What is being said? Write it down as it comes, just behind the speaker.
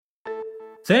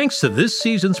Thanks to this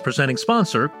season's presenting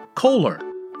sponsor, Kohler.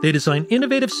 They design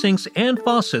innovative sinks and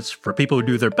faucets for people who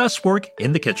do their best work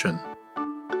in the kitchen.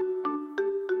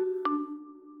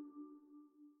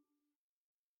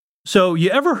 So, you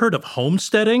ever heard of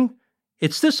homesteading?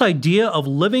 It's this idea of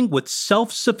living with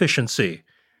self-sufficiency.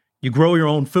 You grow your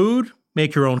own food,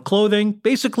 make your own clothing,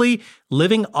 basically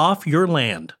living off your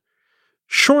land.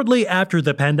 Shortly after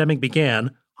the pandemic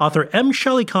began, author M.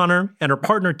 Shelley Connor and her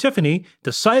partner Tiffany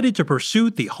decided to pursue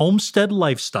the homestead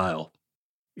lifestyle.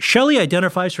 Shelley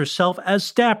identifies herself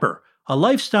as Dapper, a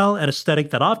lifestyle and aesthetic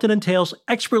that often entails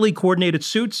expertly coordinated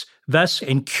suits, vests,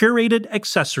 and curated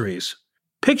accessories.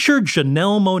 Picture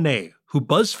Janelle Monáe, who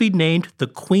BuzzFeed named the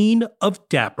Queen of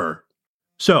Dapper.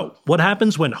 So, what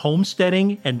happens when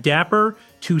homesteading and Dapper,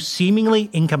 two seemingly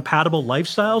incompatible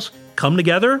lifestyles, come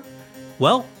together?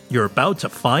 Well, you're about to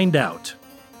find out.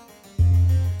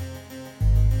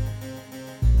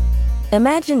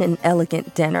 Imagine an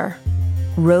elegant dinner.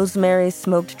 Rosemary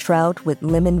smoked trout with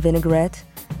lemon vinaigrette,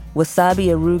 wasabi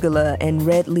arugula, and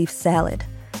red leaf salad,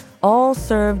 all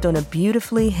served on a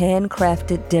beautifully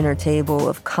handcrafted dinner table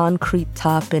of concrete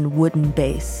top and wooden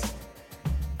base.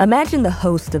 Imagine the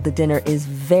host of the dinner is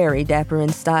very dapper in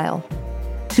style.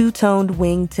 Two-toned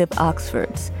wingtip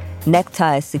Oxfords,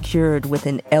 neckties secured with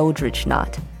an eldridge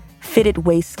knot, fitted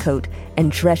waistcoat,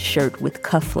 and dress shirt with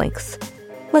cufflinks.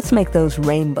 Let's make those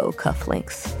rainbow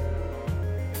cufflinks.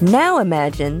 Now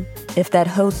imagine if that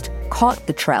host caught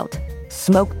the trout,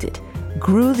 smoked it,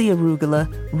 grew the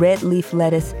arugula, red leaf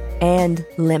lettuce, and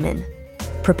lemon,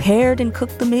 prepared and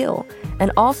cooked the meal,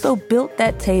 and also built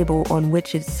that table on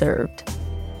which it's served.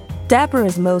 Dapper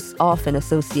is most often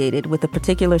associated with a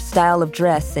particular style of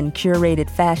dress and curated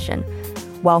fashion,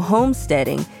 while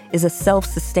homesteading is a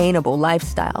self-sustainable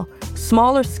lifestyle,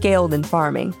 smaller scale than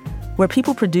farming, where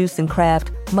people produce and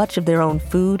craft much of their own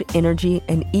food, energy,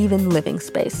 and even living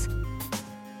space.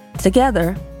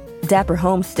 Together, Dapper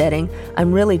homesteading,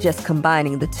 I'm really just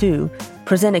combining the two,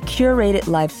 present a curated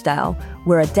lifestyle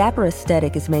where a dapper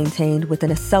aesthetic is maintained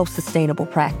within a self-sustainable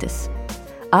practice.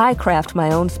 I craft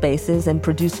my own spaces and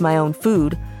produce my own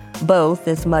food, both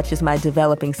as much as my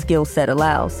developing skill set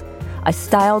allows. I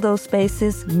style those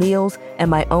spaces, meals, and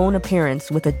my own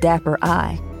appearance with a dapper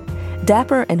eye.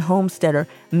 Dapper and homesteader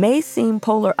may seem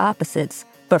polar opposites,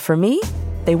 but for me,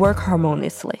 they work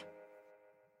harmoniously.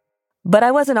 But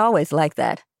I wasn't always like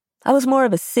that. I was more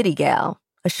of a city gal,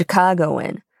 a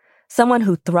Chicagoan, someone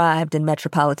who thrived in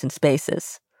metropolitan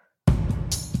spaces.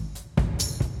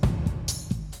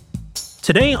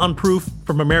 Today on Proof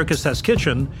from America's Test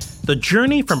Kitchen, the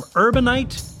journey from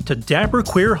urbanite to dapper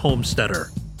queer homesteader.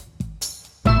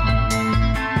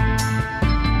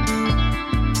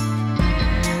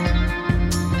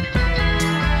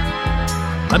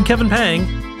 I'm Kevin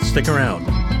Pang. Stick around.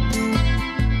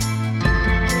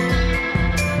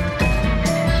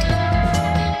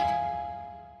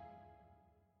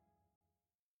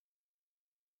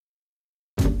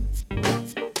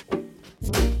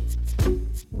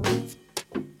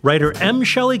 Writer M.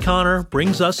 Shelley Connor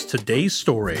brings us today's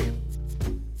story.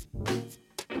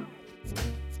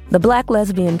 The Black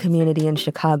lesbian community in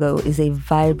Chicago is a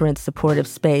vibrant, supportive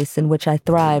space in which I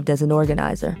thrived as an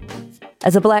organizer.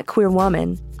 As a Black queer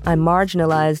woman, I'm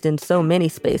marginalized in so many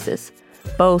spaces,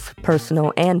 both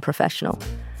personal and professional.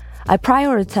 I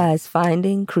prioritize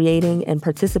finding, creating, and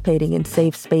participating in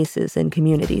safe spaces and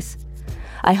communities.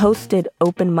 I hosted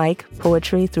open mic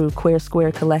poetry through Queer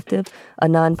Square Collective, a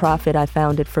nonprofit I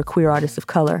founded for queer artists of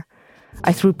color.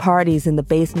 I threw parties in the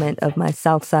basement of my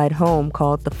Southside home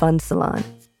called the Fun Salon.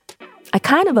 I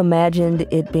kind of imagined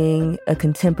it being a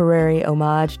contemporary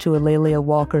homage to Alelia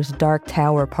Walker's Dark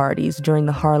Tower parties during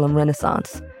the Harlem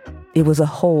Renaissance. It was a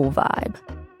whole vibe.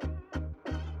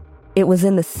 It was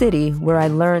in the city where I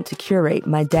learned to curate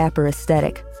my dapper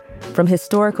aesthetic, from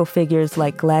historical figures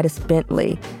like Gladys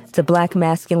Bentley to Black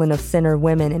masculine of center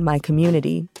women in my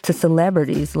community to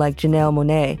celebrities like Janelle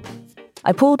Monáe.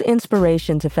 I pulled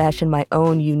inspiration to fashion my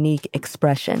own unique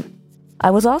expression. I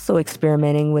was also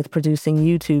experimenting with producing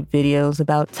YouTube videos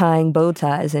about tying bow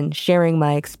ties and sharing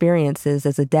my experiences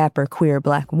as a dapper queer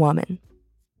Black woman.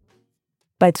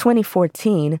 By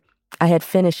 2014, I had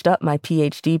finished up my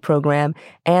PhD program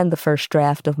and the first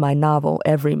draft of my novel,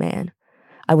 Everyman.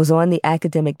 I was on the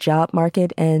academic job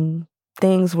market and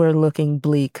things were looking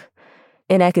bleak.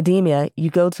 In academia, you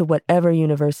go to whatever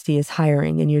university is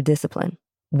hiring in your discipline,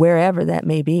 wherever that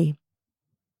may be.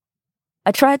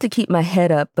 I tried to keep my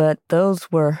head up, but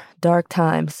those were dark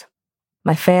times.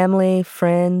 My family,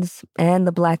 friends, and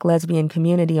the Black lesbian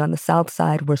community on the South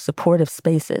Side were supportive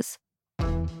spaces.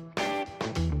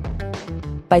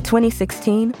 By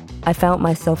 2016, I found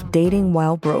myself dating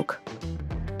while broke.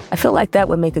 I feel like that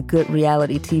would make a good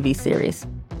reality TV series.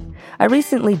 I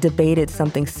recently debated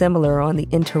something similar on the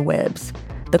interwebs.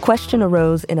 The question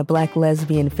arose in a Black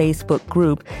lesbian Facebook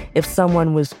group if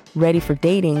someone was ready for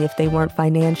dating if they weren't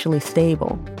financially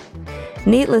stable.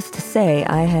 Needless to say,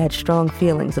 I had strong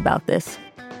feelings about this.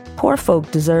 Poor folk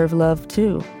deserve love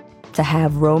too. To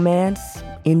have romance,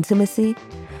 intimacy.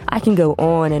 I can go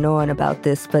on and on about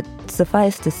this, but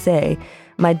suffice to say,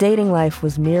 my dating life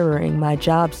was mirroring my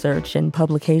job search and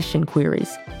publication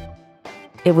queries.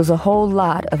 It was a whole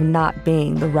lot of not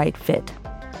being the right fit.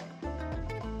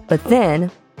 But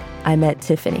then I met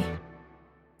Tiffany.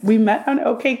 We met on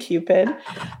OkCupid,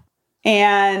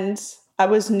 and I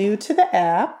was new to the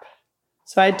app.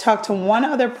 So I talked to one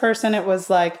other person. It was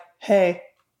like, hey.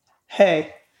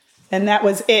 And that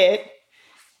was it.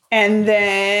 And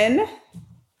then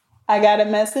I got a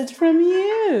message from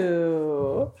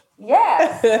you.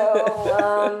 Yeah,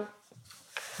 so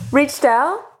reached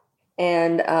out,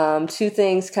 and two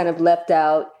things kind of leapt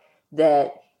out: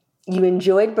 that you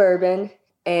enjoyed bourbon,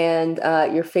 and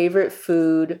your favorite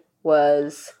food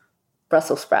was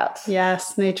Brussels sprouts.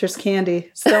 Yes, nature's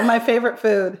candy. Still my favorite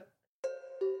food.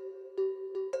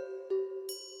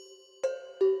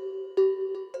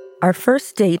 Our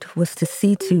first date was to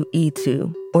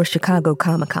C2E2, or Chicago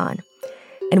Comic-Con,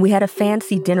 and we had a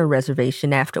fancy dinner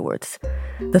reservation afterwards.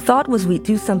 The thought was we'd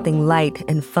do something light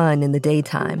and fun in the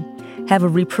daytime, have a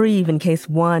reprieve in case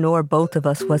one or both of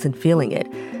us wasn't feeling it,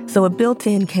 so a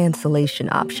built-in cancellation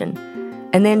option.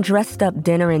 And then dressed up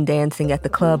dinner and dancing at the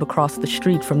club across the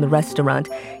street from the restaurant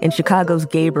in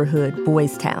Chicago's neighborhood,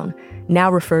 Boys Town,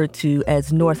 now referred to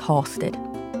as North Halsted.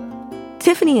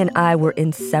 Tiffany and I were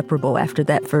inseparable after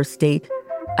that first date.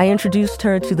 I introduced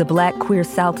her to the Black queer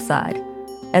South Side.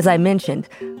 As I mentioned,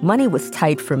 money was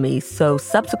tight for me, so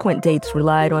subsequent dates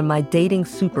relied on my dating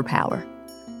superpower: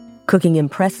 cooking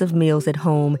impressive meals at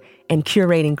home and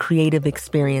curating creative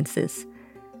experiences.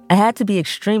 I had to be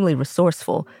extremely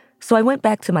resourceful, so I went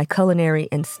back to my culinary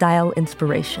and style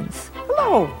inspirations.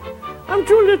 Hello, I'm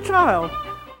Julia Child.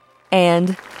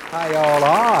 And How y'all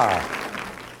are?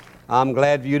 I'm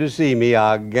glad for you to see me,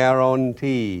 I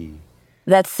guarantee.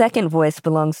 that second voice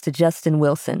belongs to Justin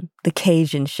Wilson, the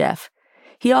Cajun chef.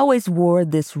 He always wore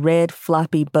this red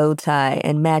floppy bow tie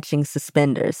and matching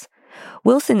suspenders.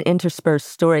 Wilson interspersed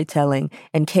storytelling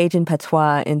and Cajun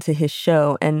patois into his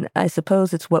show, and I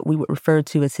suppose it's what we would refer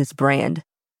to as his brand.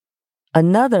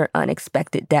 Another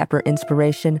unexpected Dapper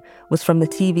inspiration was from the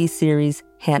TV series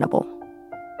Hannibal.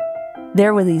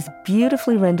 There were these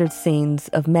beautifully rendered scenes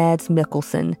of Mads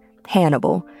Mikkelsen,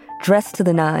 Hannibal, dressed to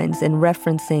the nines and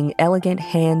referencing elegant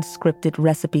hand-scripted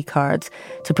recipe cards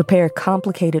to prepare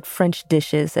complicated French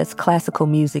dishes as classical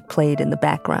music played in the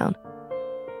background.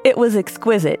 It was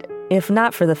exquisite, if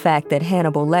not for the fact that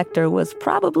Hannibal Lecter was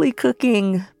probably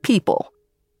cooking people.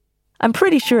 I'm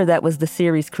pretty sure that was the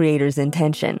series creator's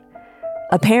intention.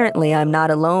 Apparently, I'm not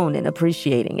alone in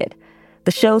appreciating it.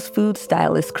 The show's food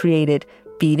stylist created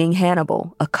Feeding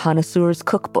Hannibal, a connoisseur's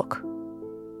cookbook.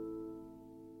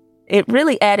 It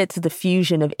really added to the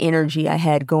fusion of energy I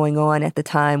had going on at the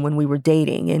time when we were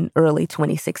dating in early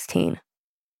 2016.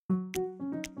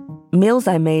 Meals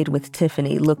I made with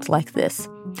Tiffany looked like this.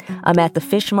 I'm at the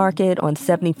fish market on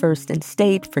 71st and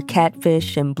State for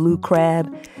catfish and blue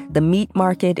crab, the meat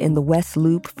market in the West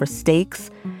Loop for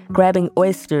steaks, grabbing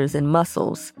oysters and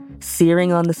mussels,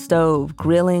 searing on the stove,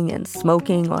 grilling and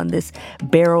smoking on this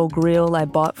barrel grill I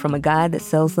bought from a guy that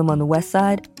sells them on the West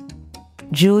Side.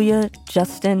 Julia,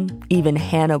 Justin, even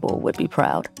Hannibal would be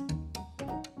proud.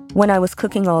 When I was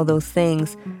cooking all those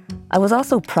things, I was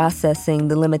also processing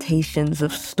the limitations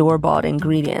of store-bought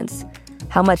ingredients,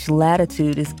 how much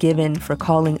latitude is given for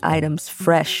calling items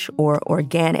fresh or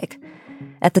organic.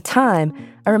 At the time,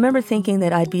 I remember thinking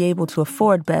that I'd be able to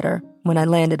afford better when I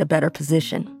landed a better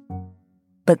position.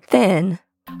 But then,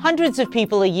 Hundreds of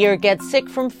people a year get sick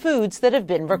from foods that have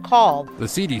been recalled. The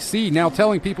CDC now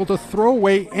telling people to throw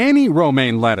away any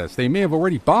romaine lettuce they may have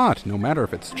already bought, no matter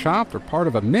if it's chopped or part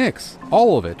of a mix.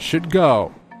 All of it should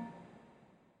go.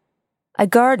 I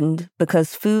gardened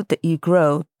because food that you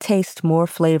grow tastes more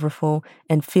flavorful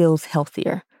and feels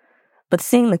healthier. But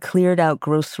seeing the cleared-out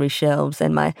grocery shelves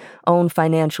and my own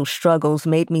financial struggles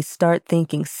made me start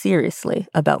thinking seriously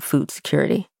about food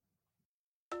security.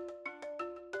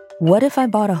 What if I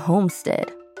bought a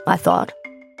homestead? I thought.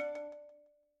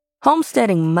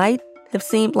 Homesteading might have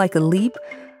seemed like a leap,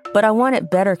 but I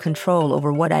wanted better control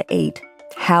over what I ate,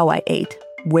 how I ate,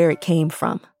 where it came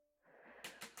from.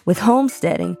 With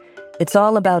homesteading, it's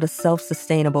all about a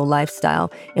self-sustainable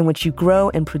lifestyle in which you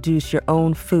grow and produce your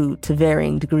own food to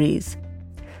varying degrees.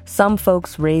 Some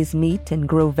folks raise meat and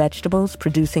grow vegetables,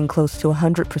 producing close to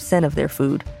 100% of their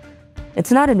food.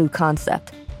 It's not a new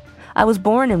concept. I was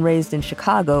born and raised in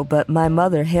Chicago, but my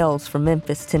mother hails from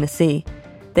Memphis, Tennessee.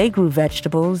 They grew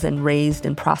vegetables and raised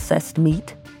and processed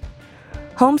meat.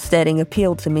 Homesteading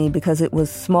appealed to me because it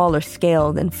was smaller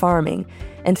scale than farming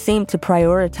and seemed to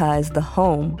prioritize the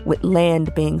home, with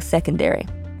land being secondary.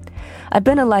 I've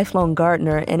been a lifelong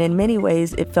gardener, and in many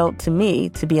ways it felt to me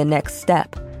to be a next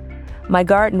step. My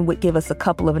garden would give us a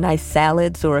couple of nice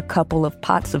salads or a couple of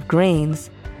pots of greens.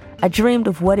 I dreamed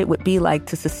of what it would be like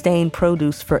to sustain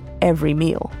produce for every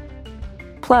meal.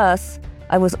 Plus,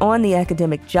 I was on the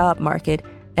academic job market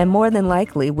and more than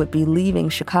likely would be leaving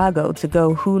Chicago to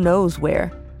go who knows where.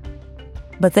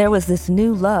 But there was this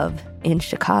new love in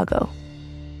Chicago.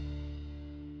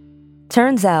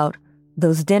 Turns out,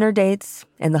 those dinner dates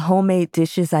and the homemade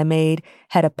dishes I made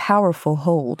had a powerful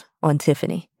hold on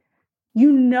Tiffany.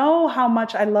 You know how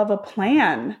much I love a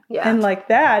plan and like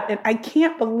that. And I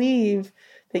can't believe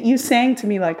that you saying to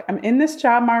me, like, I'm in this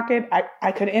job market.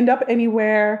 I could end up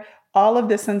anywhere, all of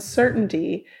this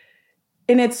uncertainty.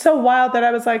 And it's so wild that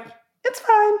I was like, it's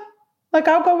fine. Like,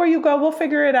 I'll go where you go. We'll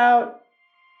figure it out.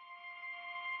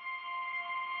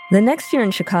 The next year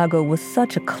in Chicago was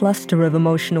such a cluster of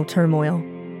emotional turmoil.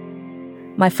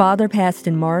 My father passed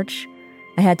in March.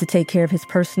 I had to take care of his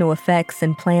personal effects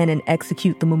and plan and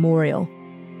execute the memorial.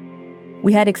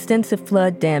 We had extensive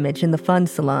flood damage in the fund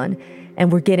salon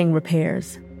and were getting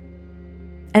repairs.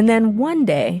 And then one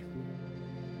day,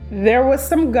 there was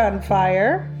some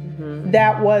gunfire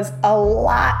that was a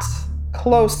lot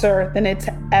closer than it's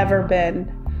ever been.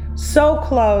 So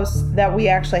close that we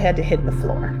actually had to hit the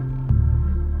floor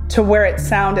to where it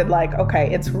sounded like,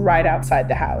 okay, it's right outside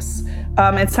the house.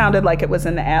 It sounded like it was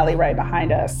in the alley right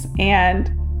behind us. And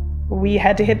we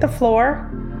had to hit the floor.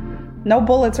 No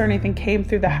bullets or anything came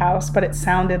through the house, but it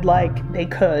sounded like they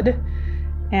could.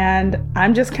 And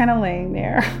I'm just kind of laying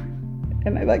there.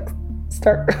 And I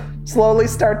slowly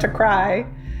start to cry.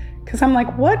 Because I'm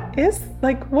like, what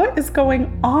is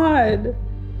going on?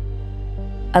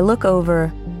 I look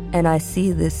over and I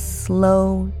see this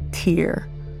slow tear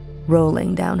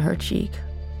rolling down her cheek.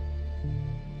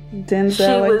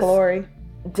 Denzel and Glory.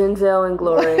 Denzel and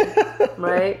Glory,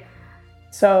 right?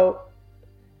 So,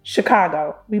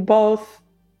 Chicago. We both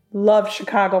love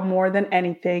Chicago more than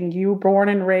anything. You were born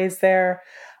and raised there.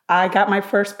 I got my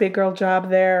first big girl job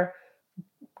there.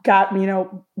 Got,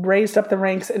 raised up the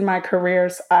ranks in my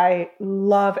careers. I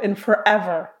love and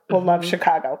forever will love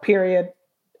Chicago, period.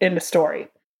 End of story.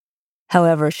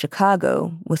 However,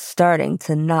 Chicago was starting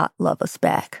to not love us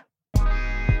back.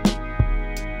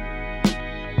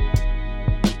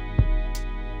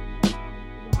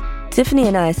 Tiffany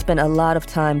and I spent a lot of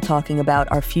time talking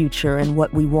about our future and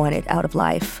what we wanted out of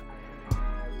life.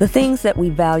 The things that we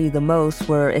value the most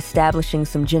were establishing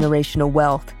some generational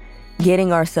wealth,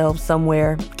 getting ourselves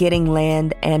somewhere, getting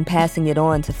land, and passing it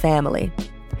on to family.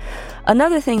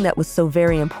 Another thing that was so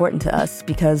very important to us,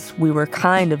 because we were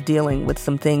kind of dealing with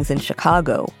some things in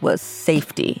Chicago, was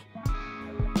safety.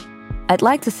 I'd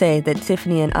like to say that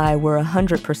Tiffany and I were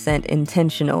 100%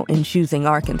 intentional in choosing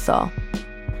Arkansas.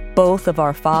 Both of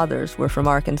our fathers were from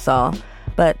Arkansas,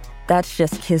 but that's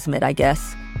just kismet, I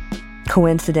guess.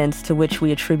 Coincidence to which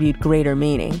we attribute greater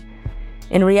meaning.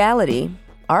 In reality,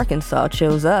 Arkansas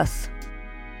chose us.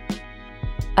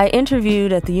 I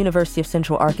interviewed at the University of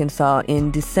Central Arkansas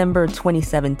in December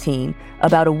 2017,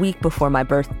 about a week before my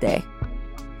birthday.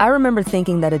 I remember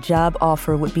thinking that a job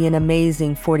offer would be an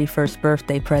amazing 41st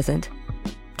birthday present.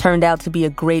 Turned out to be a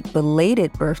great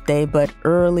belated birthday, but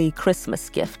early Christmas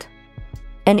gift.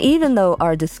 And even though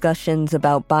our discussions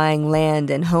about buying land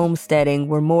and homesteading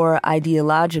were more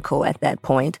ideological at that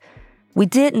point, we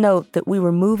did note that we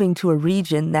were moving to a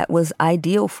region that was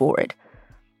ideal for it.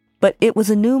 But it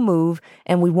was a new move,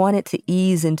 and we wanted to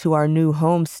ease into our new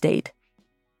home state.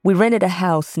 We rented a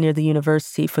house near the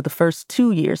university for the first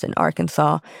 2 years in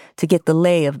Arkansas to get the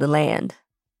lay of the land.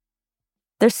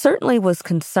 There certainly was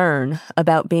concern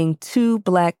about being two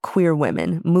Black queer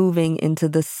women moving into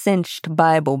the cinched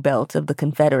Bible Belt of the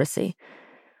Confederacy.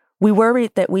 We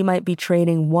worried that we might be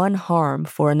trading one harm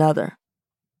for another.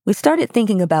 We started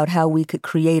thinking about how we could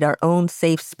create our own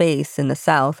safe space in the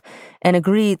South and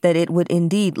agreed that it would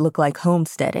indeed look like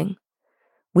homesteading.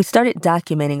 We started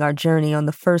documenting our journey on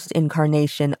the first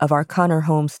incarnation of our Connor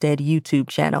Homestead YouTube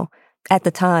channel, at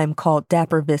the time called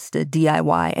Dapper Vista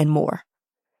DIY and More.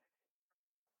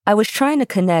 I was trying to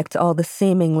connect all the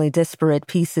seemingly disparate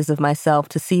pieces of myself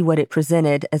to see what it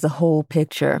presented as a whole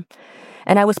picture.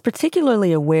 And I was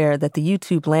particularly aware that the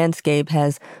YouTube landscape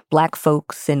has Black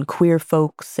folks and queer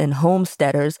folks and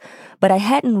homesteaders, but I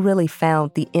hadn't really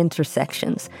found the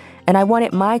intersections. And I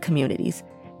wanted my communities,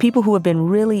 people who have been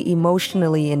really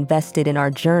emotionally invested in our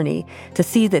journey, to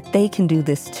see that they can do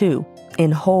this too,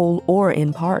 in whole or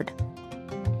in part.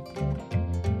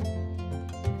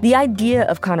 The idea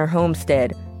of Connor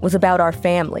Homestead was about our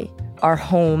family, our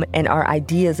home, and our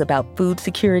ideas about food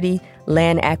security,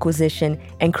 land acquisition,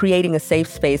 and creating a safe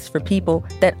space for people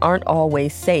that aren't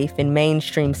always safe in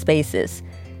mainstream spaces.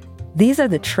 These are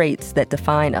the traits that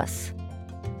define us.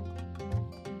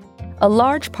 A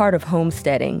large part of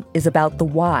homesteading is about the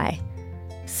why.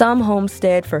 Some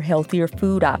homestead for healthier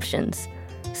food options,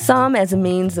 some as a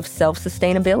means of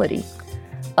self-sustainability,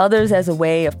 others as a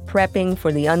way of prepping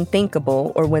for the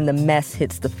unthinkable or when the mess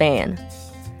hits the fan.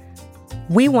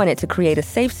 We wanted to create a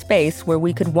safe space where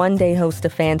we could one day host a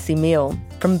fancy meal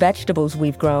from vegetables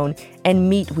we've grown and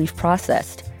meat we've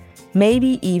processed,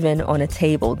 maybe even on a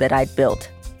table that I'd built.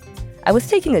 I was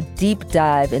taking a deep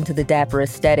dive into the Dapper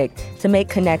aesthetic to make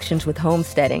connections with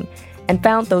homesteading and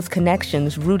found those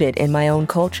connections rooted in my own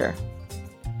culture.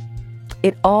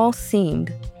 It all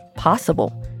seemed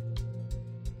possible.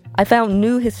 I found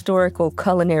new historical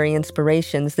culinary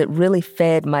inspirations that really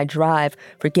fed my drive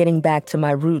for getting back to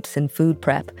my roots in food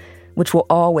prep, which will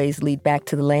always lead back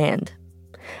to the land.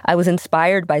 I was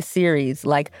inspired by series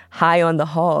like High on the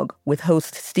Hog with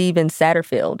host Steven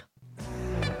Satterfield.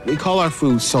 We call our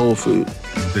food soul food.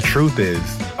 The truth is,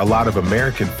 a lot of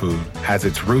American food has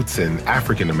its roots in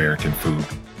African American food.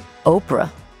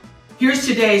 Oprah. Here's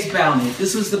today's bounty.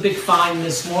 This was the big find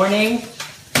this morning.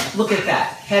 Look at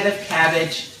that. Head of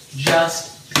cabbage.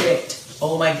 Just picked,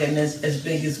 oh my goodness, as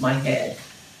big as my head.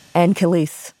 And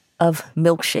Khalees of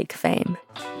milkshake fame.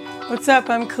 What's up?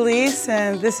 I'm Khalees,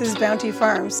 and this is Bounty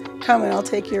Farms. Come and I'll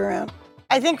take you around.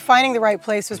 I think finding the right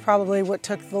place was probably what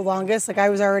took the longest. Like, I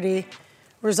was already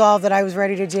resolved that I was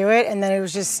ready to do it, and then it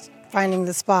was just finding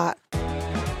the spot.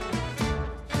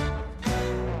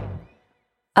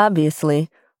 Obviously,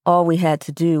 all we had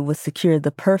to do was secure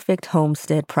the perfect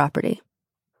homestead property.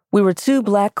 We were two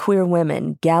Black queer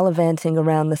women gallivanting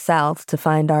around the South to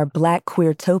find our Black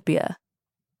queertopia.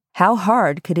 How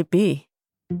hard could it be?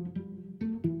 All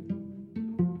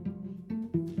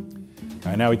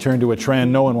right, now we turn to a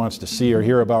trend no one wants to see or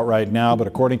hear about right now, but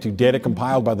according to data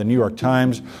compiled by the New York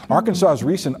Times, Arkansas's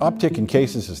recent uptick in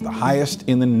cases is the highest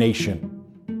in the nation.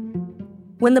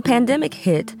 When the pandemic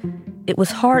hit, it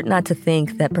was hard not to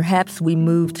think that perhaps we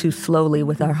moved too slowly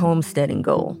with our homesteading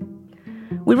goal.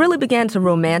 We really began to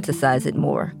romanticize it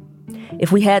more.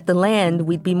 If we had the land,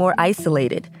 we'd be more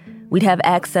isolated. We'd have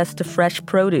access to fresh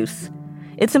produce.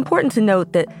 It's important to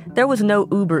note that there was no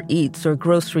Uber Eats or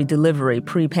grocery delivery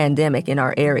pre-pandemic in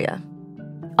our area.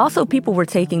 Also, people were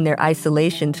taking their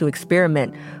isolation to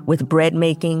experiment with bread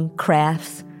making,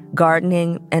 crafts,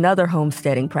 gardening, and other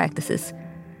homesteading practices.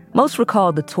 Most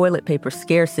recalled the toilet paper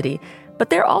scarcity, but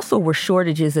there also were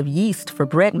shortages of yeast for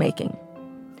bread making.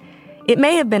 It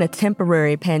may have been a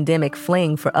temporary pandemic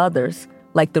fling for others,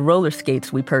 like the roller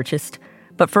skates we purchased,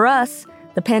 but for us,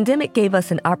 the pandemic gave us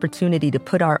an opportunity to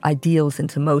put our ideals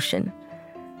into motion.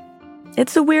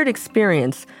 It's a weird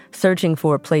experience searching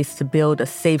for a place to build a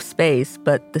safe space,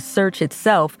 but the search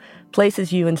itself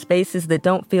places you in spaces that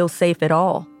don't feel safe at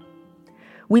all.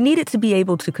 We needed to be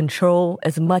able to control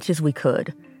as much as we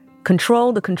could,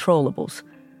 control the controllables,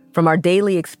 from our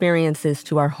daily experiences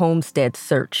to our homestead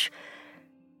search.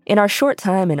 In our short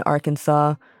time in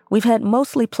Arkansas, we've had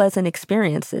mostly pleasant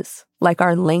experiences, like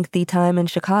our lengthy time in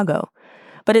Chicago.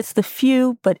 But it's the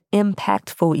few but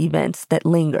impactful events that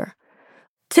linger.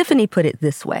 Tiffany put it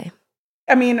this way.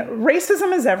 I mean,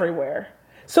 racism is everywhere.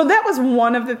 So that was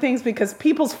one of the things, because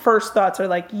people's first thoughts are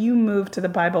like, you moved to the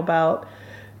Bible Belt,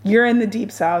 you're in the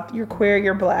Deep South, you're queer,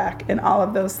 you're Black, and all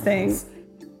of those things.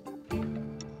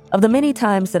 Of the many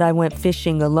times that I went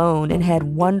fishing alone and had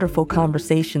wonderful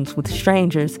conversations with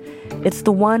strangers, it's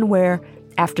the one where,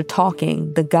 after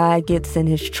talking, the guy gets in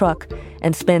his truck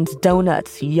and spins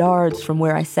donuts yards from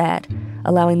where I sat,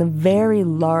 allowing the very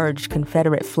large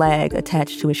Confederate flag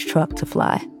attached to his truck to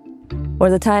fly. Or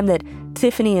the time that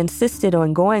Tiffany insisted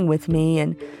on going with me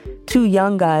and two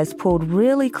young guys pulled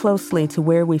really closely to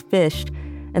where we fished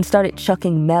and started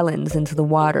chucking melons into the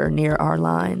water near our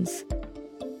lines.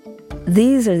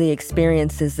 These are the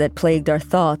experiences that plagued our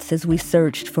thoughts as we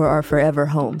searched for our forever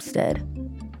homestead.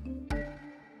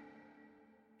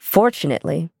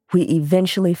 Fortunately, we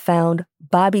eventually found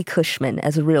Bobby Cushman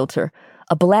as a realtor,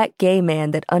 a Black gay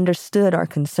man that understood our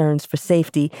concerns for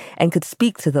safety and could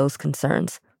speak to those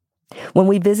concerns. When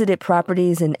we visited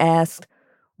properties and asked,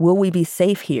 "Will we be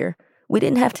safe here?" we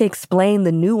didn't have to explain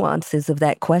the nuances of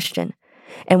that question.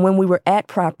 And when we were at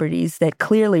properties that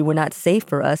clearly were not safe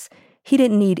for us, he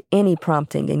didn't need any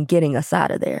prompting in getting us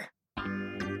out of there.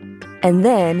 And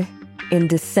then, in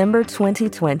December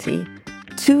 2020,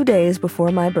 2 days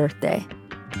before my birthday.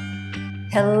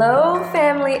 Hello,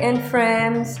 family and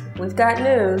friends. We've got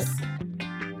news.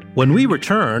 When we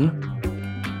return,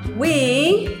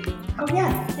 we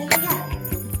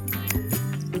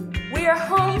are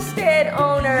homestead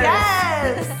owners.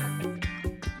 Yes!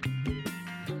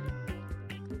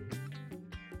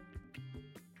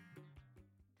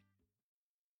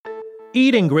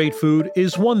 eating great food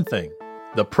is one thing.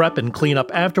 The prep and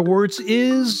cleanup afterwards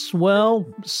is, well,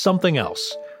 something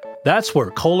else. That's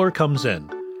where Kohler comes in.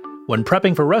 When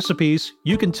prepping for recipes,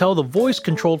 you can tell the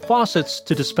voice-controlled faucets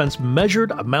to dispense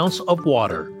measured amounts of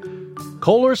water.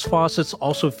 Kohler's faucets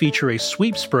also feature a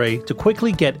sweep spray to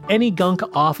quickly get any gunk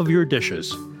off of your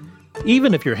dishes.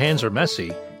 Even if your hands are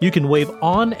messy, you can wave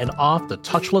on and off the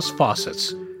touchless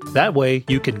faucets. That way,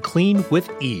 you can clean with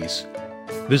ease.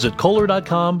 Visit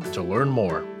Kohler.com to learn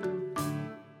more.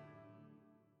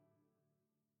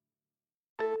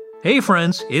 Hey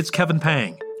friends, it's Kevin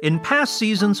Pang. In past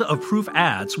seasons of Proof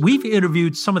Ads, we've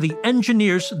interviewed some of the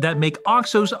engineers that make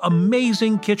OXO's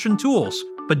amazing kitchen tools.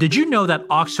 But did you know that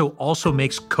OXO also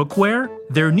makes cookware?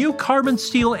 Their new carbon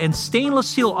steel and stainless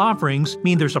steel offerings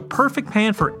mean there's a perfect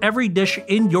pan for every dish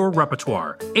in your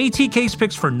repertoire. ATK's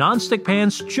picks for nonstick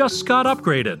pans just got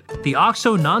upgraded. The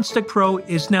OXO Nonstick Pro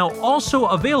is now also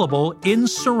available in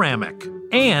ceramic.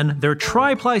 And their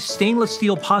tri-ply stainless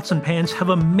steel pots and pans have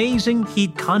amazing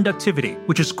heat conductivity,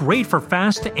 which is great for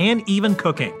fast and even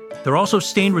cooking. They're also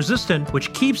stain resistant,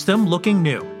 which keeps them looking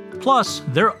new. Plus,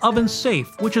 they're oven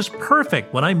safe, which is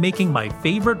perfect when I'm making my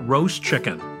favorite roast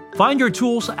chicken. Find your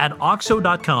tools at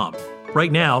OXO.com.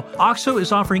 Right now, OXO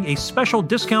is offering a special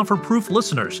discount for Proof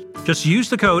listeners. Just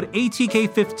use the code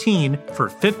ATK15 for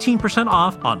 15%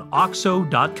 off on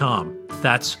OXO.com.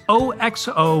 That's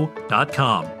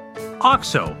OXO.com.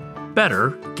 OXO. Better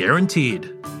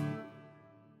guaranteed.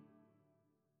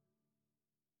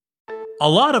 A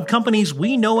lot of companies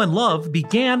we know and love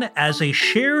began as a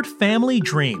shared family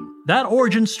dream. That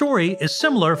origin story is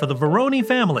similar for the Veroni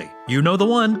family. You know the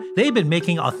one. They've been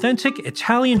making authentic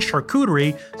Italian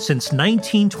charcuterie since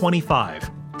 1925.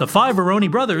 The five Veroni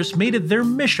brothers made it their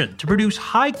mission to produce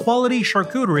high-quality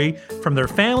charcuterie from their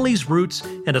family's roots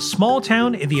in a small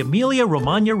town in the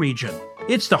Emilia-Romagna region.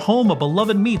 It's the home of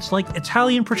beloved meats like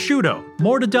Italian prosciutto,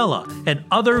 mortadella, and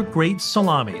other great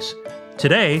salamis.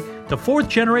 Today, the fourth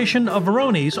generation of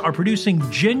Veronis are producing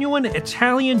genuine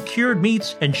Italian cured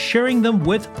meats and sharing them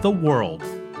with the world.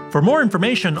 For more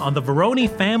information on the Veroni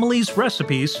family's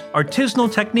recipes,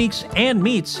 artisanal techniques, and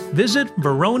meats, visit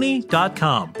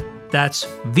Veroni.com. That's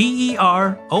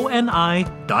Veroni.com.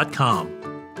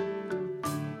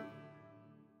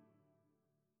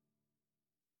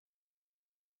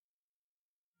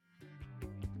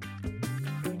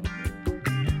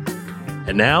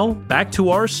 And now, back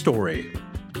to our story.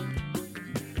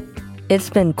 It's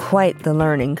been quite the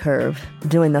learning curve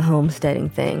doing the homesteading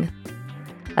thing.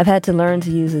 I've had to learn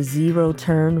to use a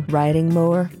zero-turn riding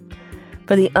mower.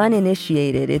 For the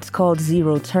uninitiated, it's called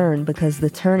zero-turn because the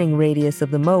turning radius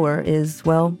of the mower is,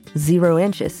 0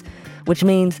 inches, which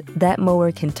means that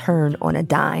mower can turn on a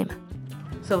dime.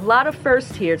 So a lot of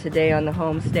firsts here today on the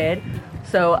homestead.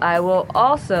 So I will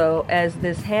also, as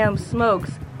this ham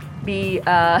smokes, be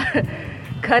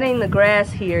cutting the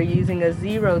grass here using a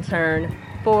zero-turn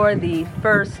for the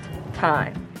first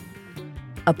time.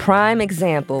 A prime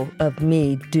example of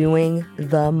me doing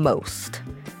the most.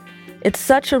 It's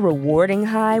such a rewarding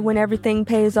high when everything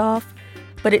pays off,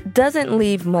 but it doesn't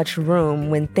leave much room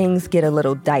when things get a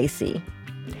little dicey.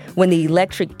 When the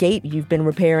electric gate you've been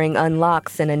repairing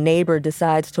unlocks and a neighbor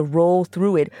decides to roll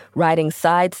through it riding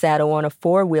side saddle on a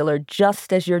four-wheeler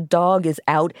just as your dog is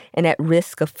out and at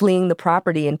risk of fleeing the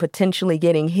property and potentially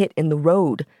getting hit in the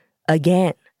road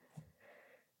again.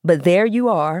 But there you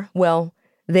are,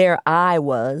 there I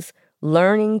was,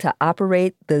 learning to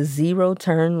operate the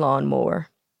zero-turn lawnmower.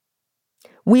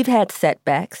 We've had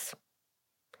setbacks.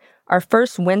 Our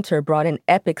first winter brought an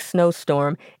epic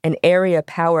snowstorm and area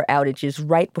power outages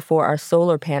right before our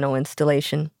solar panel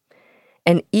installation.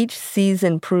 And each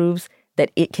season proves that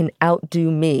it can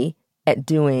outdo me at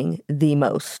doing the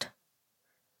most.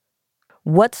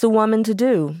 What's a woman to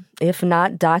do, if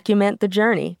not document the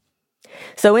journey?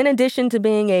 So in addition to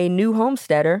being a new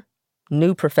homesteader,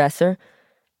 new professor,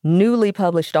 newly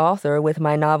published author with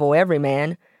my novel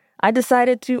Everyman, I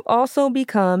decided to also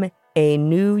become a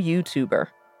new YouTuber.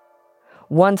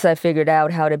 Once I figured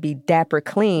out how to be dapper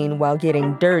clean while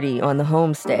getting dirty on the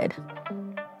homestead.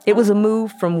 It was a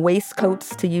move from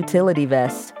waistcoats to utility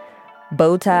vests,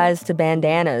 bow ties to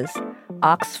bandanas,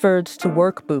 Oxfords to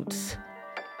work boots.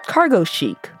 Cargo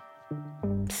chic.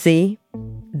 See?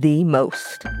 The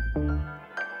most.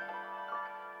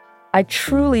 I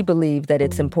truly believe that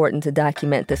it's important to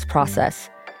document this process.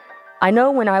 I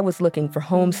know when I was looking for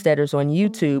homesteaders on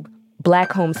YouTube,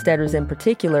 Black homesteaders in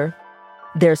particular,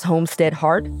 there's Homestead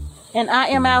Heart. And I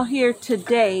am out here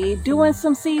today doing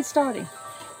some seed starting.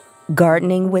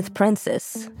 Gardening with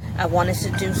Princess. I wanted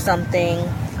to do something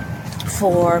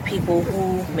for people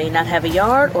who may not have a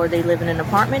yard or they live in an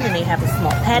apartment and they have a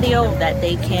small patio that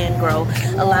they can grow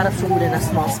a lot of food in a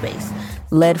small space.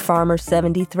 Lead Farmer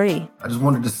 73. I just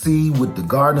wanted to see, with the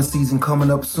garden season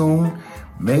coming up soon,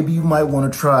 maybe you might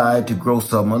want to try to grow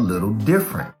something a little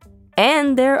different.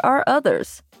 And there are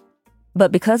others.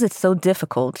 But because it's so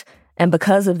difficult, and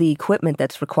because of the equipment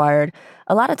that's required,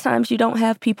 a lot of times you don't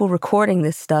have people recording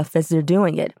this stuff as they're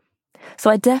doing it.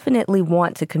 So I definitely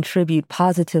want to contribute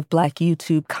positive Black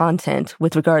YouTube content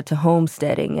with regard to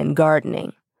homesteading and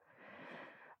gardening.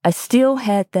 I still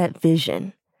had that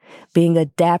vision, being a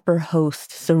dapper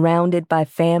host surrounded by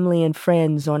family and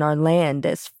friends on our land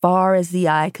as far as the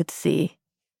eye could see.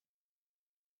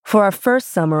 For our first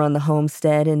summer on the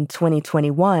homestead in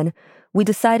 2021, we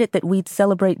decided that we'd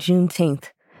celebrate Juneteenth.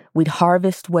 We'd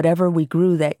harvest whatever we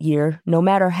grew that year, no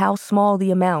matter how small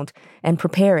the amount, and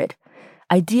prepare it.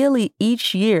 Ideally,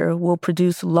 each year we'll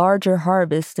produce larger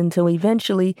harvests until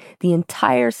eventually the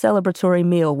entire celebratory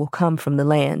meal will come from the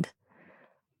land.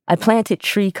 I planted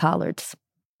tree collards.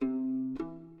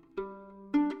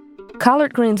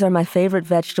 Collard greens are my favorite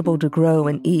vegetable to grow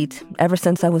and eat ever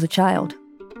since I was a child.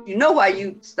 You know why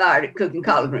you started cooking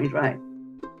collard greens, right?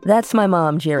 That's my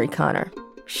mom, Jerry Connor.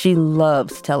 She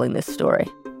loves telling this story.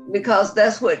 Because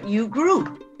that's what you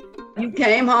grew. You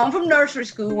came home from nursery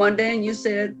school one day and you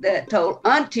told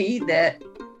Auntie that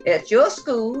at your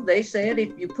school, they said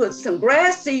if you put some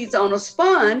grass seeds on a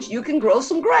sponge, you can grow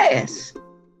some grass.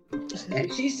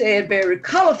 And she said very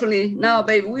colorfully, no,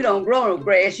 baby, we don't grow no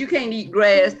grass. You can't eat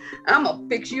grass. I'm going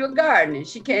to fix you a garden. And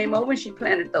she came over and she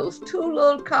planted those 2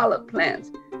 little collard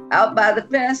plants out by the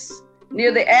fence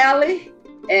near the alley.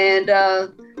 And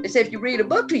they said, if you read a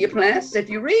book to your plants, if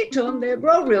you read to them, they'll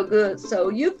grow real good. So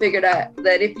you figured out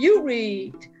that if you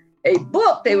read a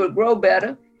book, they would grow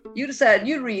better. You decided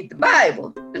you'd read the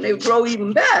Bible and they would grow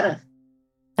even better.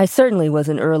 I certainly was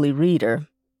an early reader.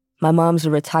 My mom's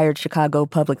a retired Chicago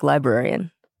public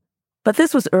librarian. But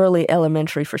this was early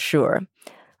elementary for sure.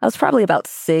 I was probably about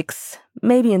 6,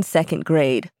 maybe in 2nd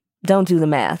grade. Don't do the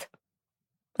math.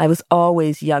 I was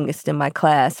always youngest in my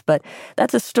class, but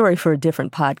that's a story for a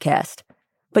different podcast.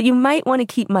 But you might want to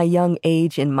keep my young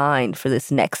age in mind for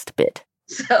this next bit.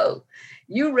 So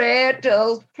you read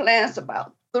those plants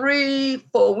about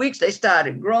 3-4 weeks. They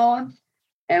started growing,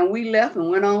 and we left and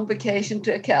went on vacation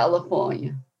to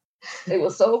California. They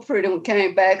were so pretty. When we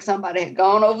came back, somebody had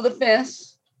gone over the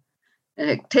fence and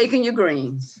had taken your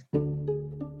greens.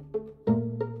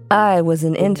 I was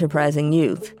an enterprising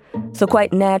youth, so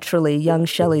quite naturally, young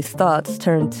Shelley's thoughts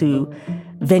turned to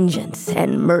vengeance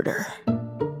and murder.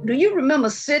 Do you remember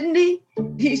Sidney?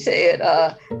 He said,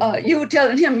 you were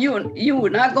telling him you were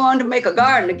not going to make a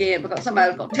garden again because somebody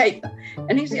was going to take them.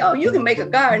 And he said, oh, you can make a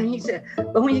garden. He said,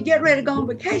 but when you get ready to go on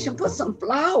vacation, put some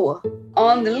flour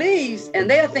on the leaves and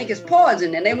they'll think it's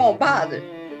poison and they won't bother.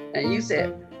 And you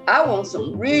said, I want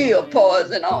some real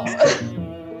poison on it.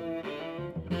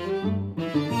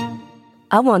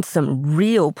 I want some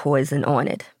real poison on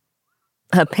it.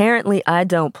 Apparently, I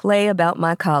don't play about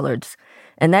my collards,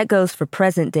 and that goes for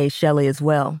present-day Shelley as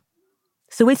well.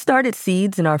 So we started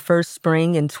seeds in our first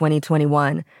spring in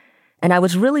 2021, and I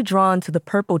was really drawn to the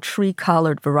purple tree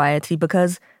collard variety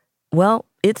because, well,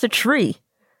 it's a tree.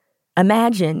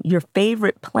 Imagine your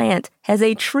favorite plant has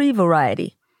a tree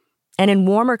variety. And in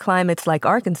warmer climates like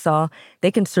Arkansas,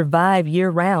 they can survive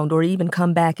year-round or even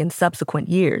come back in subsequent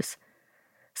years.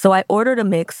 So I ordered a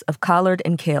mix of collard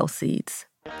and kale seeds.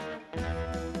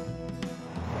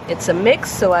 It's a mix,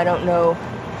 so I don't know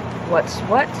what's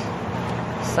what.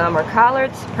 Some are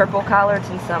collards, purple collards,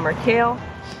 and some are kale.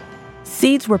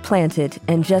 Seeds were planted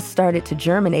and just started to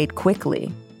germinate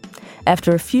quickly.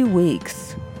 After a few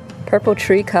weeks, purple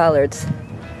tree collards,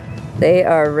 they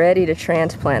are ready to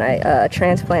transplant. I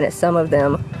transplanted some of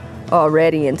them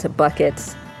already into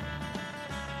buckets.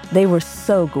 They were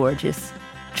so gorgeous.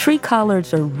 Tree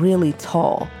collards are really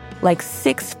tall, like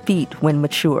 6 feet when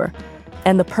mature.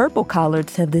 And the purple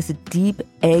collards have this deep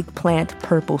eggplant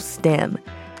purple stem.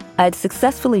 I'd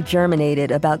successfully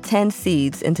germinated about 10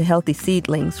 seeds into healthy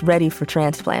seedlings ready for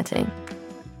transplanting.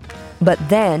 But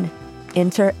then,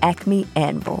 enter Acme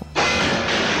Anvil.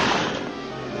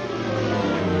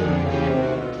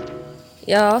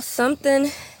 Y'all, something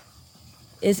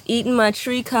is eating my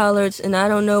tree collards, and I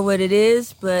don't know what it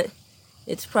is, but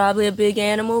it's probably a big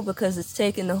animal because it's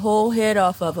taking the whole head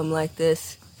off of them like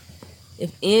this.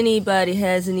 If anybody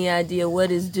has any idea what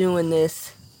is doing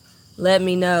this, let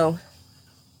me know.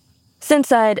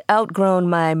 Since I'd outgrown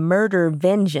my murder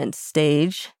vengeance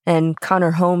stage, and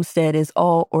Connor Homestead is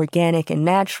all organic and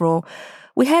natural,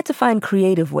 we had to find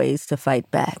creative ways to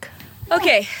fight back.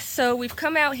 Okay, so we've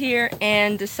come out here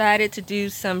and decided to do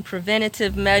some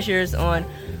preventative measures on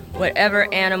whatever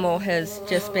animal has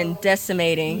just been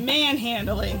decimating.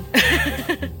 Manhandling.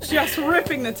 Just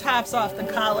ripping the tops off the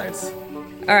collards.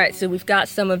 All right, so we've got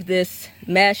some of this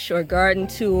mesh or garden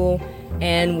tool,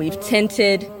 and we've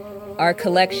tinted our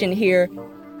collection here.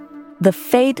 The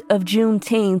fate of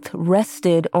Juneteenth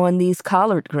rested on these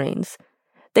collard greens.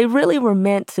 They really were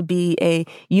meant to be a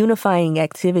unifying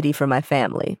activity for my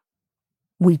family.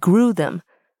 We grew them.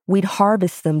 We'd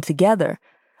harvest them together.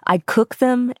 I'd cook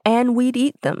them, and we'd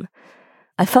eat them.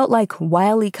 I felt like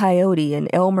Wile E. Coyote and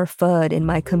Elmer Fudd in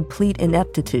my complete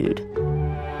ineptitude.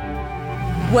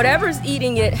 Whatever's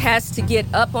eating it has to get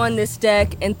up on this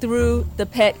deck and through the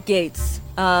pet gates.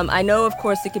 I know, of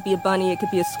course, it could be a bunny, it could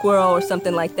be a squirrel or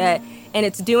something like that, and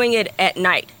it's doing it at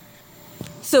night.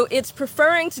 So it's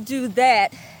preferring to do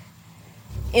that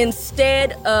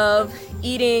instead of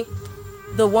eating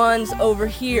the ones over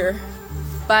here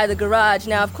by the garage.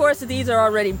 Now, of course, these are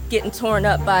already getting torn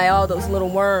up by all those little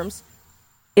worms.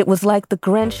 It was like the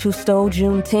Grinch who stole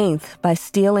Juneteenth by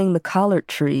stealing the collard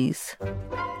trees.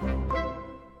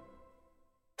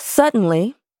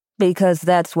 Suddenly, because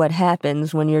that's what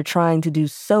happens when you're trying to do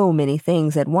so many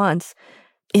things at once,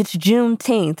 it's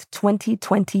Juneteenth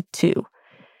 2022,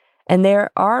 and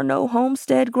there are no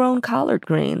homestead-grown collard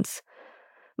greens.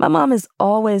 My mom has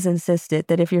always insisted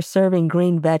that if you're serving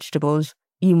green vegetables,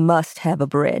 you must have a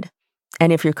bread.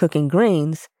 And if you're cooking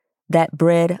greens, that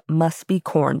bread must be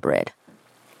cornbread.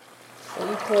 So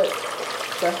you put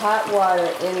the hot water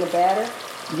in the batter?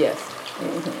 Yes.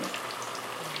 Mm-hmm.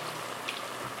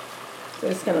 So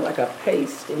it's kind of like a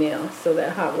paste now, so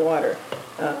that hot water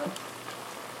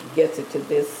gets it to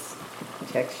this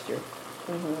texture.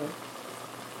 Mm-hmm.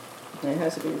 And it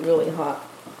has to be really hot.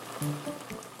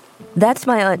 That's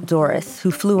my Aunt Doris,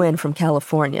 who flew in from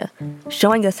California,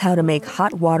 showing us how to make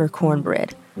hot water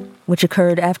cornbread, which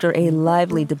occurred after a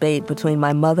lively debate between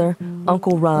my mother,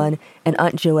 Uncle Ron, and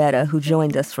Aunt Joetta, who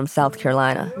joined us from South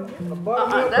Carolina.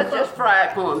 That's just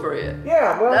fried cornbread.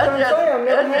 Yeah, well, that's what I'm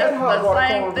saying. I've never had hot water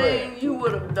cornbread. The same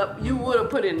thing you would have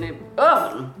put in the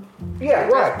oven. Yeah,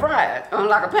 right. Just fried,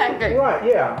 like a pancake. Right,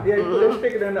 yeah. Yeah, you just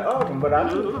stick it in the oven, but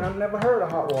I've never heard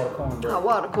of hot water cornbread. Hot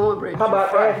water cornbread. How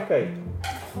about ash cake?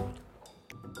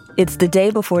 It's the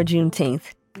day before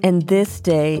Juneteenth, and this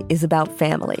day is about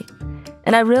family.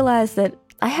 And I realized that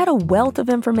I had a wealth of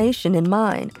information in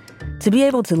mind. To be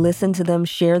able to listen to them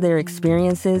share their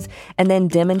experiences and then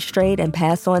demonstrate and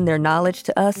pass on their knowledge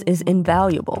to us is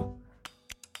invaluable.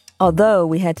 Although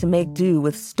we had to make do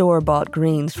with store-bought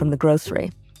greens from the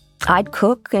grocery, I'd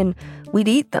cook and we'd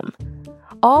eat them.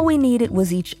 All we needed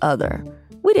was each other.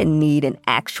 We didn't need an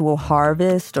actual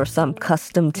harvest or some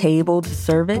custom table to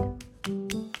serve it.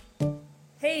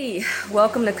 Hey,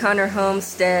 welcome to Connor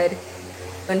Homestead.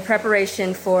 In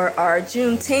preparation for our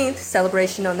Juneteenth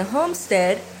celebration on the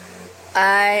homestead,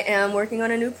 I am working on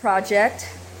a new project.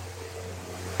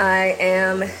 I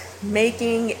am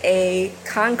making a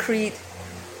concrete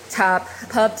top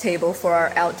pub table for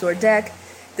our outdoor deck.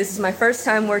 This is my first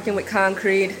time working with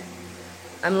concrete.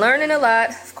 I'm learning a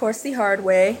lot, of course, the hard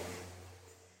way.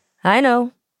 I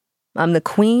know, I'm the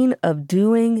queen of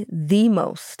doing the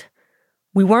most.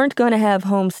 We weren't going to have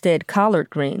homestead collard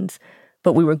greens,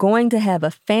 but we were going to have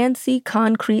a fancy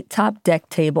concrete top deck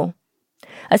table.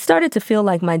 I started to feel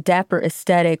like my dapper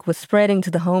aesthetic was spreading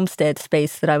to the homestead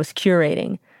space that I was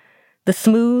curating. The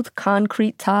smooth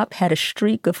concrete top had a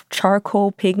streak of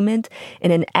charcoal pigment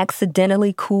in an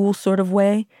accidentally cool sort of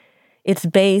way. Its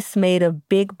base made of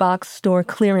big box store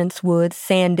clearance wood,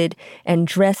 sanded and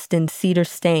dressed in cedar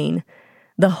stain.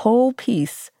 The whole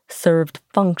piece served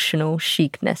functional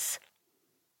chicness.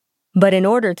 But in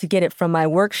order to get it from my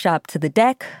workshop to the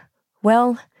deck,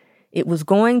 well, it was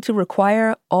going to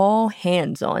require all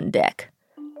hands on deck.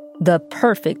 The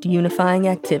perfect unifying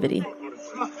activity.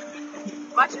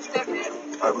 Watch your step in.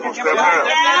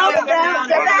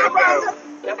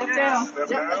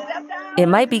 It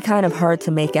might be kind of hard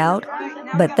to make out,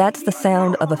 but that's the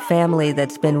sound of a family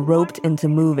that's been roped into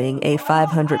moving a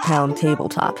 500-pound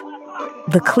tabletop.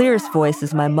 The clearest voice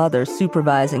is my mother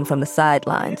supervising from the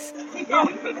sidelines.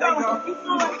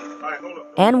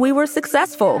 And we were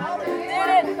successful.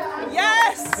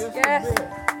 Yes! Yes!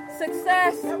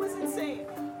 success. That was insane.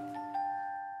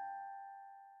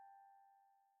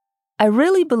 I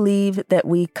really believe that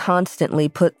we constantly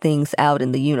put things out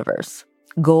in the universe.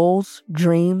 Goals,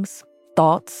 dreams,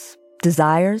 thoughts,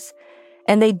 desires,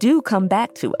 and they do come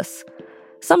back to us.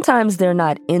 Sometimes they're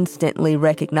not instantly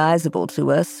recognizable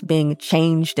to us, being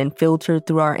changed and filtered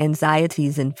through our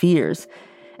anxieties and fears,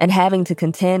 and having to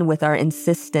contend with our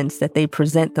insistence that they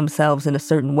present themselves in a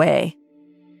certain way.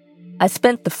 I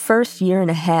spent the first year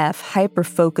and a half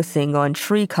hyper-focusing on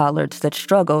tree collards that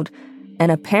struggled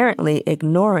and apparently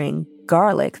ignoring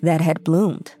garlic that had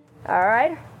bloomed. All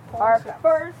right, our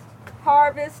first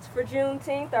harvest for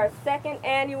Juneteenth, our second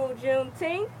annual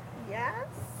Juneteenth. Yes.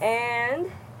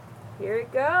 And here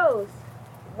it goes.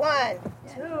 1,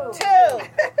 2,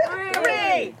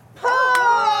 3, pull!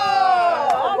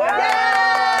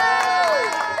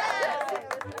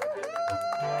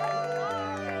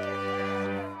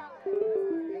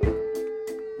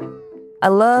 I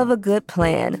love a good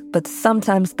plan, but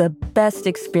sometimes the best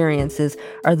experiences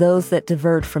are those that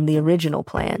divert from the original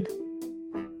plan.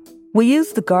 We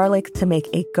used the garlic to make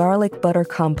a garlic butter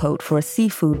compote for a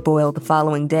seafood boil the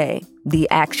following day, the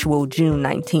actual June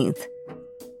 19th.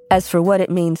 As for what it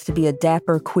means to be a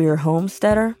dapper queer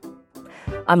homesteader,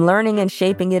 I'm learning and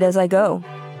shaping it as I go.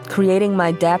 Creating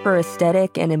my dapper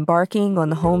aesthetic and embarking on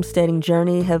the homesteading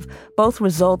journey have both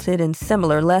resulted in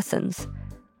similar lessons.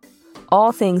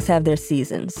 All things have their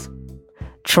seasons.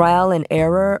 Trial and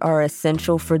error are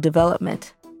essential for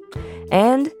development.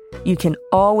 And you can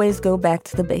always go back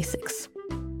to the basics.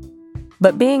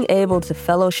 But being able to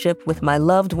fellowship with my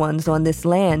loved ones on this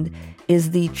land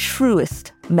is the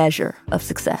truest measure of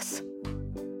success.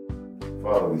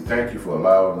 Father, we thank you for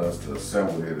allowing us to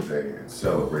assemble here today and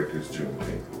celebrate this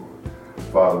Juneteenth, Lord.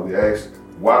 Father, we ask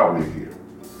while we're here,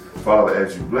 Father,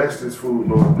 as you bless this food,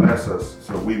 Lord, bless us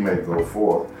so we may go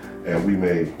forth and we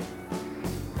may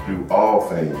do all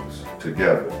things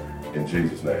together. In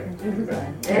Jesus' name,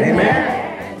 amen.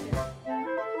 Amen.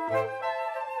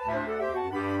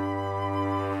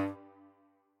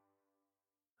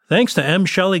 Thanks to M.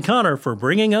 Shelley Connor for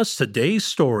bringing us today's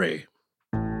story.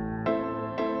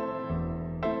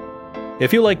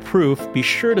 If you like Proof, be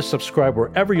sure to subscribe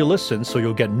wherever you listen so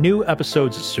you'll get new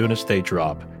episodes as soon as they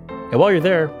drop. And while you're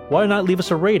there, why not leave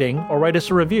us a rating or write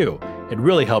us a review? It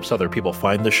really helps other people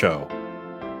find the show.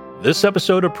 This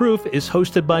episode of Proof is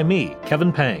hosted by me,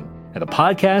 Kevin Pang, and the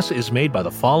podcast is made by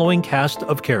the following cast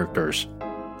of characters.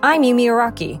 I'm Yumi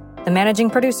Araki, the managing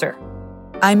producer.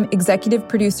 I'm executive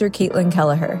producer Caitlin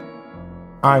Kelleher.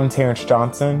 I'm Terrence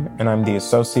Johnson, and I'm the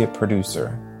associate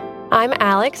producer. I'm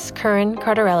Alex Curran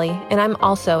Cardarelli, and I'm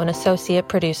also an associate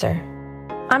producer.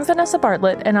 I'm Vanessa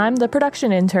Bartlett, and I'm the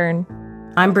production intern.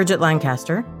 I'm Bridget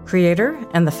Lancaster, creator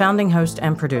and the founding host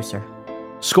and producer.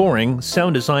 Scoring,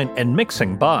 sound design, and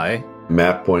mixing by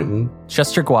Matt Boynton,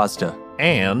 Chester Gwazda,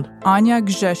 and Anya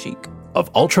Gzeshik of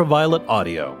Ultraviolet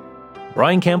Audio.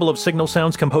 Brian Campbell of Signal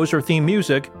Sound's composer theme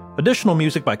music, additional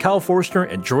music by Kyle Forster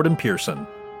and Jordan Pearson.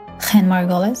 Jen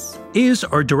Margolis is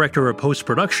our director of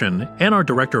post-production, and our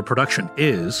director of production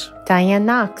is Diane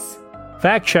Knox.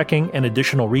 Fact-checking and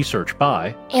additional research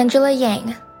by Angela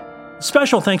Yang.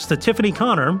 Special thanks to Tiffany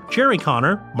Connor, Jerry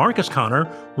Connor, Marcus Connor,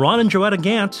 Ron and Joetta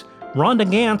Gant, Rhonda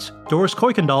Gant, Doris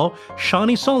Kuykendall,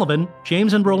 Shawnee Sullivan,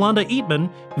 James and Rolanda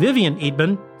Eatman, Vivian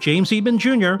Eatman, James Eatman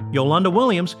Jr., Yolanda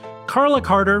Williams, Carla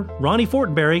Carter, Ronnie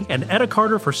Fortenberry, and Etta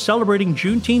Carter for celebrating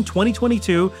Juneteenth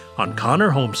 2022 on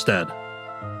Connor Homestead.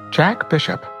 Jack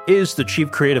Bishop is the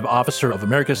Chief Creative Officer of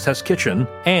America's Test Kitchen,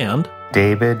 and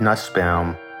David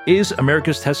Nussbaum is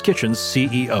America's Test Kitchen's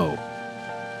CEO.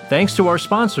 Thanks to our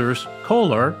sponsors,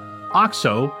 Kohler,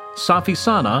 OXO,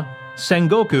 Safisana,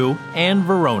 Sengoku, and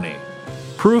Veroni.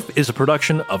 Proof is a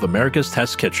production of America's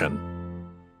Test Kitchen.